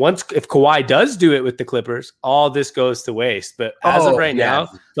if Kawhi does do it with the Clippers, all this goes to waste. But as of right now,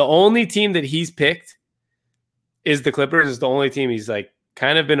 the only team that he's picked is the Clippers. Is the only team he's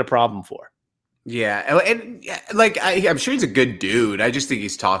kind of been a problem for. Yeah, and I'm sure he's a good dude. I just think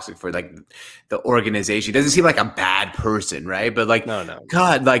he's toxic for the organization. He doesn't seem like a bad person, right? But no,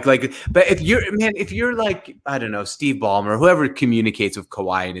 God, but if you're I don't know, Steve Ballmer, whoever communicates with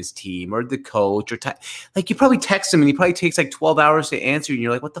Kawhi and his team, or the coach, or you probably text him and he probably takes 12 hours to answer, and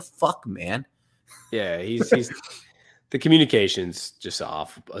you're like, what the fuck, man? Yeah, he's the communication's just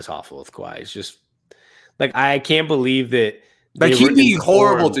awful with Kawhi. It's just I can't believe that he'd be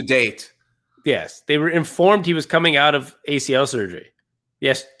horrible to date. Yes, they were informed he was coming out of ACL surgery.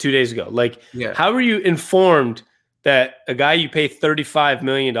 Yes, 2 days ago. How were you informed that a guy you pay $35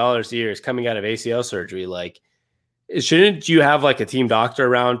 million a year is coming out of ACL surgery? Shouldn't you have a team doctor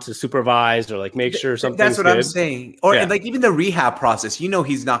around to supervise or make sure something's That's what good? I'm saying. Or even the rehab process,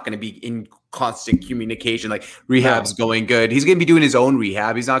 he's not going to be in constant communication. Rehab's going good. He's going to be doing his own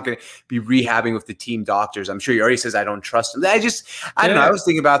rehab. He's not going to be rehabbing with the team doctors. I'm sure he already says, I don't trust him. I don't know. I was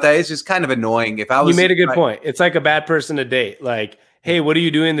thinking about that. It's just kind of annoying. You made a good point. It's like a bad person to date. Hey, what are you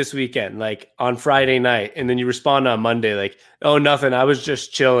doing this weekend? On Friday night. And then you respond on Monday, oh, nothing. I was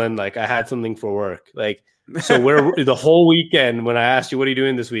just chilling. I had something for work. So where the whole weekend, when I asked you, what are you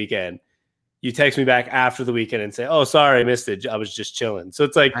doing this weekend? You text me back after the weekend and say, oh, sorry, I missed it. I was just chilling. So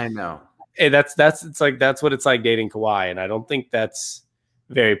it's I know. Hey, that's what it's like dating Kawhi. And I don't think that's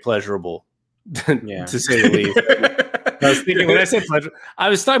very pleasurable to say the least. I was thinking when I said pleasure, I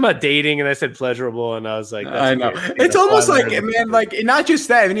was talking about dating and I said pleasurable, and I was like, I know. It's almost not just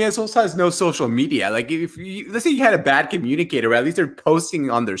that. I mean, he also has no social media. If let's say you had a bad communicator, at least they're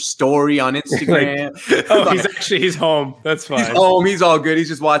posting on their story on Instagram. He's home. That's fine. He's home. He's all good. He's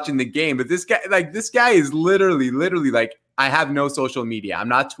just watching the game. But this guy is literally I have no social media. I'm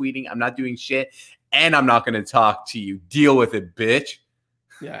not tweeting. I'm not doing shit, and I'm not going to talk to you. Deal with it, bitch.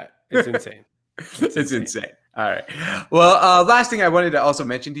 Yeah, it's insane. It's insane. All right. Well, last thing I wanted to also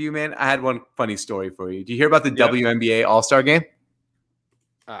mention to you, man, I had one funny story for you. Do you hear about the WNBA All-Star Game?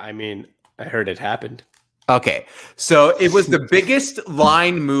 I mean, I heard it happened. Okay. So it was the biggest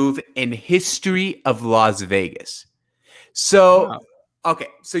line move in history of Las Vegas. So, okay.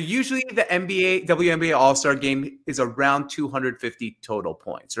 So usually the WNBA All-Star Game is around 250 total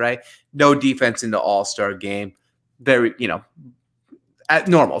points, right? No defense in the All-Star Game. Very, at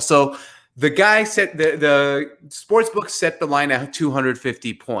normal. So The guy set the sports book set the line at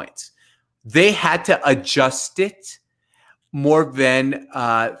 250 points. They had to adjust it more than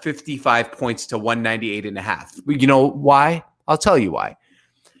 55 points to 198.5. You know why? I'll tell you why.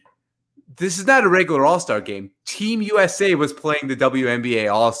 This is not a regular All-Star game. Team USA was playing the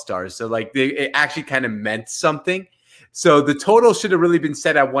WNBA All-Stars. So like it actually kind of meant something. So the total should have really been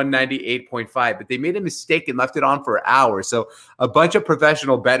set at 198.5, but they made a mistake and left it on for hours. So a bunch of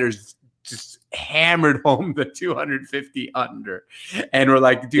professional bettors just hammered home the 250 under. And we're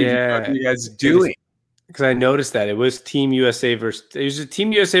like, dude, what are you guys doing? Because I noticed that it was Team USA versus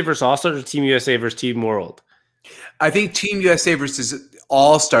Team USA versus All-Stars or Team USA versus Team World? I think Team USA versus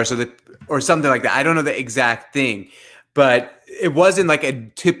All-Stars or something like that. I don't know the exact thing, but it wasn't like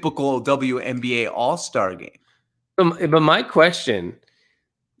a typical WNBA All-Star game. But my question,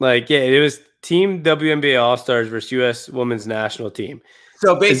 it was Team WNBA All-Stars versus U.S. Women's National Team.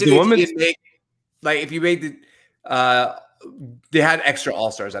 So basically, if you made they had extra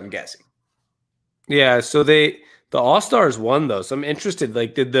All-Stars, I'm guessing. Yeah, so the All-Stars won though. So I'm interested.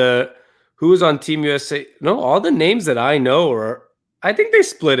 Who was on Team USA? No, all the names that I know I think they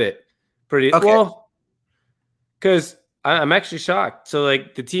split it pretty well. Because I'm actually shocked. So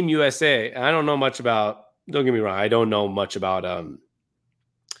the Team USA, I don't know much about. Don't get me wrong, I don't know much about.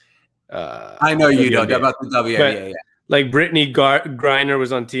 I know you don't about the WNBA. Brittany Griner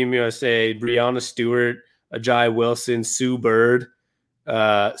was on Team USA. Breanna Stewart, Ajayi Wilson, Sue Bird.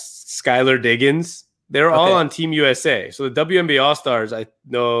 Skylar Diggins, they're all on Team USA. So the WNBA All-Stars, I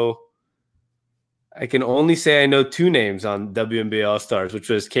can only say I know two names on WNBA All-Stars, which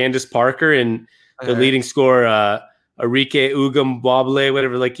was Candace Parker and the leading scorer, Arike Ugambwable,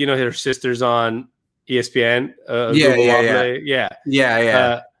 whatever. Her sister's on ESPN. Yeah.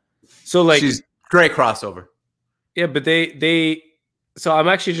 So she's great crossover. Yeah, but so I'm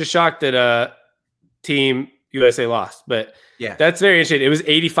actually just shocked that Team USA lost, but yeah, that's very interesting. It was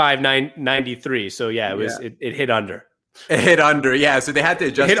 85-93. So yeah, it hit under. It hit under, yeah. So they had to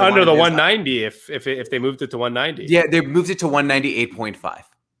adjust. It hit under the 190 if they moved it to 190. Yeah, they moved it to 198.5.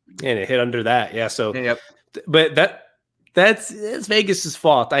 And it hit under that. Yeah. So but that's Vegas's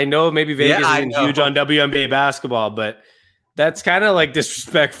fault. I know maybe Vegas isn't huge on WNBA basketball, but that's kind of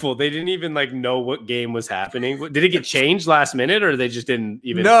disrespectful. They didn't even know what game was happening. Did it get changed last minute, or they just didn't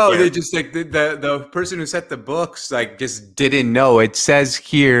even? No, they just the person who set the books just didn't know. It says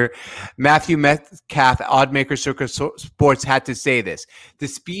here, Matthew Metcalf, Oddmaker Circus Sports had to say this. The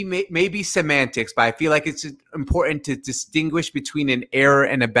speed may be semantics, but I feel like it's important to distinguish between an error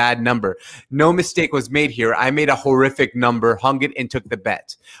and a bad number. No mistake was made here. I made a horrific number, hung it, and took the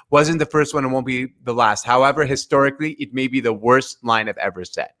bet. Wasn't the first one and won't be the last. However, historically, it may be the worst line I've ever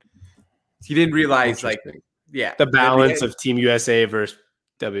set. He didn't realize the balance of Team USA versus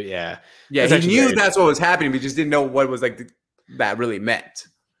Yeah, he knew that's what was happening, but he just didn't know what was that really meant.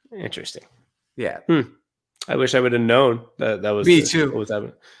 Interesting. Yeah. I wish I would have known that was me too. What was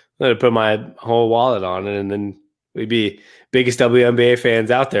happening. I would have put my whole wallet on it, and then we'd be biggest WNBA fans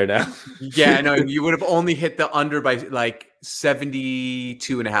out there now. Yeah, I know. You would have only hit the under by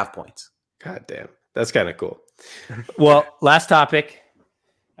 72.5 points. God damn. That's kind of cool. Well, last topic,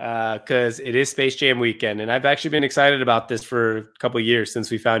 because it is Space Jam weekend, and I've actually been excited about this for a couple of years since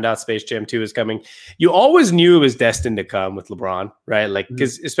we found out Space Jam 2 is coming. You always knew it was destined to come with LeBron, right?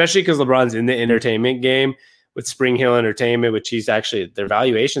 Especially because LeBron's in the entertainment game with Spring Hill Entertainment, which he's actually, their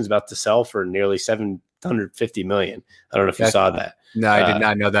valuation is about to sell for nearly $750 million. I don't know if you saw that. No, I did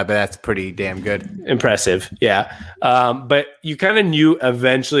not know that, but that's pretty damn good. Impressive. Yeah. But you kind of knew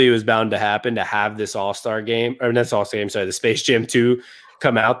eventually it was bound to happen to have this All-Star game, or not All-Star game, sorry, the Space Jam 2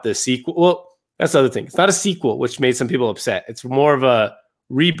 come out, the sequel. Well, that's the other thing. It's not a sequel, which made some people upset. It's more of a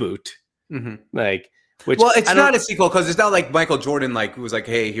reboot. Mm-hmm. It's not a sequel because it's not like Michael Jordan who was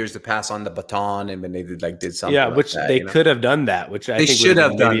hey, here's the pass on the baton, and then they did something. Yeah, which they could have done that, which I think should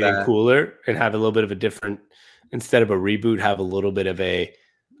have done even cooler and have a little bit of a different, instead of a reboot, have a little bit of a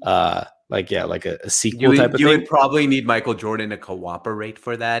a sequel type of thing. You would probably need Michael Jordan to cooperate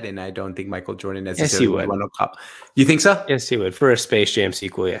for that, and I don't think Michael Jordan necessarily would. You think so? Yes, he would. For a Space Jam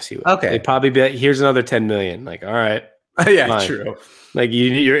sequel, yes, he would. Okay. They'd probably be here's another 10 million. All right. Yeah, fine. True.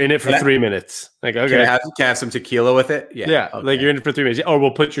 You're in it for 3 minutes. Okay. Can I have some tequila with it? Yeah. Okay. You're in it for 3 minutes. Or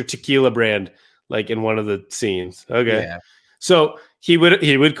we'll put your tequila brand in one of the scenes. Okay. Yeah. So he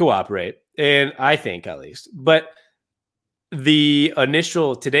would cooperate, and I think at least. But the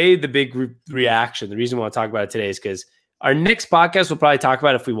big reaction, the reason we want to talk about it today is because our next podcast we'll probably talk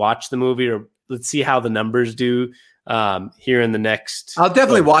about if we watch the movie, or let's see how the numbers do here in the next. I'll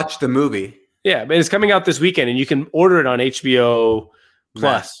definitely watch the movie. Yeah, but it's coming out this weekend, and you can order it on HBO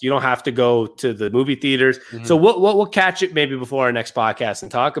plus. You don't have to go to the movie theaters. So we'll catch it maybe before our next podcast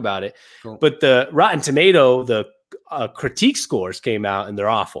and talk about it. Cool. But the Rotten Tomato, the critique scores came out and they're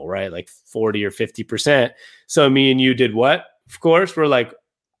awful, right? Like 40 or 50%. So me and you did what? Of course, we're like,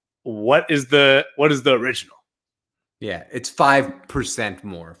 what is the original? Yeah, it's 5%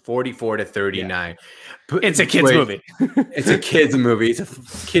 more, 44 to 39. Yeah. It's a kids movie. It's a kids movie. It's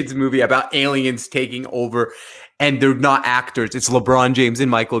a kids movie about aliens taking over, and they're not actors. It's LeBron James and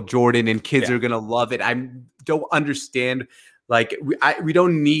Michael Jordan, and kids are gonna love it. I don't understand. Like we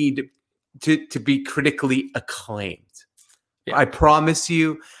don't need to be critically acclaimed. Yeah. I promise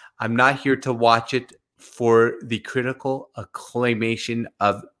you, I'm not here to watch it for the critical acclamation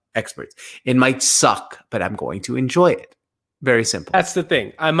of experts. It might suck, but I'm going to enjoy it. Very simple. That's the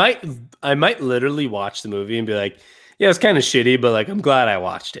thing. I might literally watch the movie and be like, yeah, it's kind of shitty, but like I'm glad I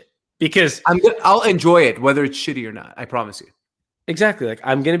watched it because I'll enjoy it whether it's shitty or not. I promise you. Exactly. Like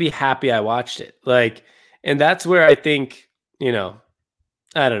I'm going to be happy I watched it. Like, and that's where I think, I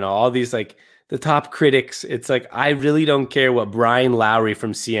don't know, all these like the top critics, it's like I really don't care what Brian Lowry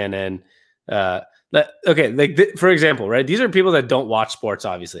from CNN for example, right? These are people that don't watch sports,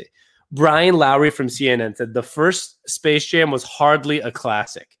 obviously. Brian Lowry from CNN said the first Space Jam was hardly a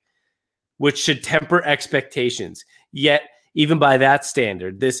classic, which should temper expectations. Yet, even by that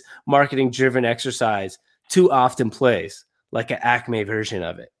standard, this marketing-driven exercise too often plays like an Acme version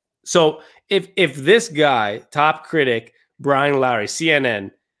of it. So if this guy, top critic, Brian Lowry,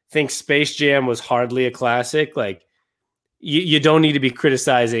 CNN, thinks Space Jam was hardly a classic, like you don't need to be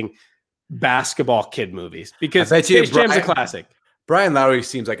criticizing basketball kid movies because Space Jam's a classic. Brian Lowry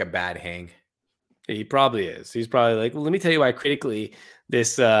seems like a bad hang. He probably is. He's probably like, well, let me tell you why critically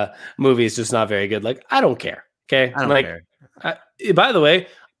this movie is just not very good. Like, I don't care. Okay. I don't care. By the way,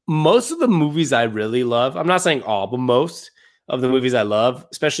 most of the movies I really love, I'm not saying all, but most of the movies I love,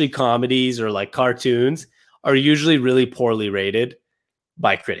 especially comedies or like cartoons, are usually really poorly rated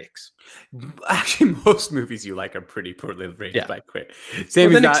by critics. Actually, most movies you like are pretty poorly rated by critics.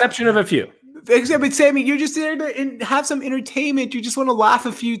 With an exception of a few. But Sammy, you're just there to have some entertainment. You just want to laugh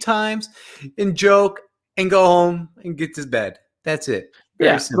a few times and joke and go home and get to bed. That's it.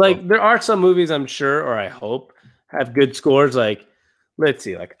 Very simple. Like there are some movies I'm sure, or I hope, have good scores. Like, let's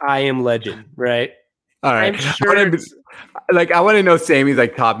see, like I Am Legend, right? All right. I want to know Sammy's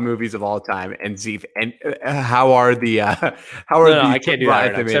like top movies of all time and see if how are the I can't do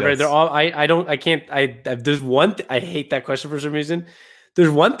that right now. They're all I can't there's one I hate that question for some reason. There's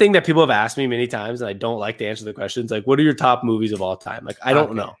one thing that people have asked me many times and I don't like to answer the questions. Like, what are your top movies of all time? Like, I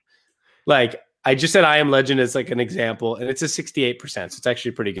don't know. Like, I just said I Am Legend as like an example, and it's a 68%. So it's actually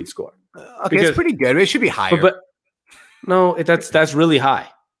a pretty good score. Okay, it's pretty good. It should be higher. But no, that's really high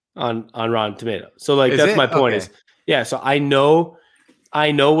on Rotten Tomatoes. So like that's my point is so I know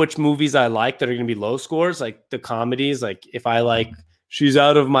which movies I like that are going to be low scores, like the comedies. Like if I like She's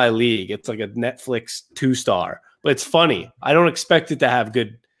Out of My League, it's like a Netflix 2-star, but it's funny. I don't expect it to have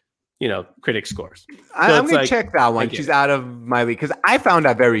good, critic scores. So I'm going to check that one. She's Out of My League because I found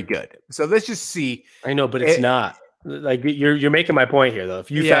that very good. So let's just see. I know, but it's not. Like you're making my point here, though. If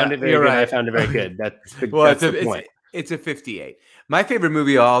you found it very good, I found it very good. That's the point. It's a 58. My favorite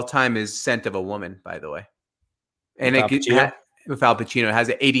movie of all time is Scent of a Woman, by the way. And with Al Pacino, it has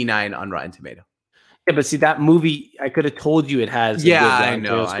an 89 on Rotten Tomato. Yeah, but see that movie, I could have told you it has. I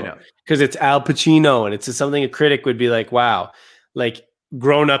know. Because it's Al Pacino, and it's something a critic would be like, "Wow, like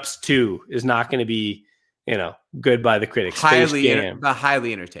Grown Ups 2 is not going to be, good by the critics." Highly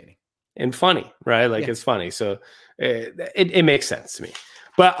entertaining and funny, right? Like it's funny, so it makes sense to me.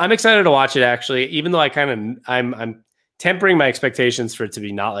 But I'm excited to watch it. Actually, even though I'm tempering my expectations for it to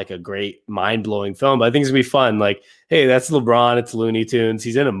be not like a great mind-blowing film, but I think it's gonna be fun. Like, hey, that's LeBron, it's Looney Tunes,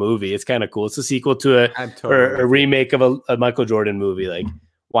 he's in a movie, it's kind of cool. It's a sequel to a remake of a Michael Jordan movie. Like,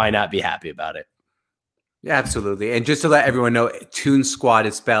 why not be happy about it? Yeah, absolutely. And just to let everyone know, Toon Squad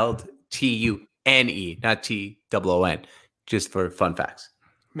is spelled Tune, not Toon, just for fun facts.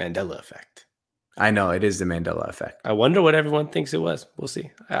 Mandela effect. I know, it is the Mandela effect. I wonder what everyone thinks it was. We'll see.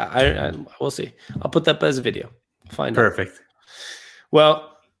 We'll see. I'll put that up as a video. Find Perfect. Out.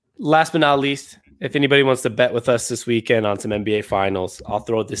 Well, last but not least, if anybody wants to bet with us this weekend on some NBA finals, I'll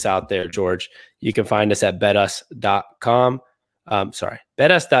throw this out there, George. You can find us at betus.com.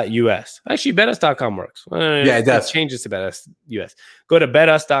 betus.us. Actually, betus.com works. Yeah, it does. It changes to betus.us. Go to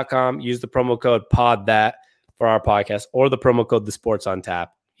betus.com, use the promo code POD for our podcast, or the promo code The Sports on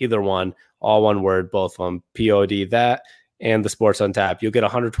Tap. Either one, all one word, both of them, POD that. And the Sports on Tap, you'll get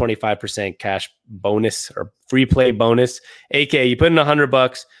 125% cash bonus or free play bonus. AKA, you put in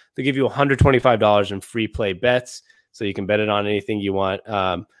 $100, they'll give you $125 in free play bets. so you can bet it on anything you want.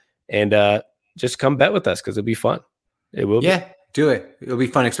 And just come bet with us because it'll be fun. It will. Yeah, do it. It'll be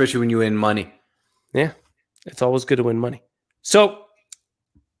fun, especially when you win money. Yeah, it's always good to win money. So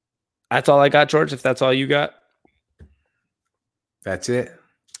that's all I got, George. If that's all you got, that's it.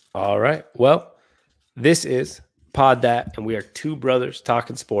 All right. Well, this is Pod That, and we are two brothers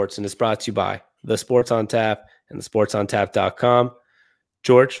talking sports, and it's brought to you by The Sports on Tap and thesportsontap.com.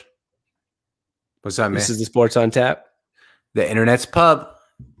 George, what's up, man? This is The Sports on Tap, the internet's pub.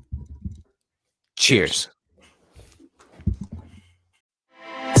 Cheers.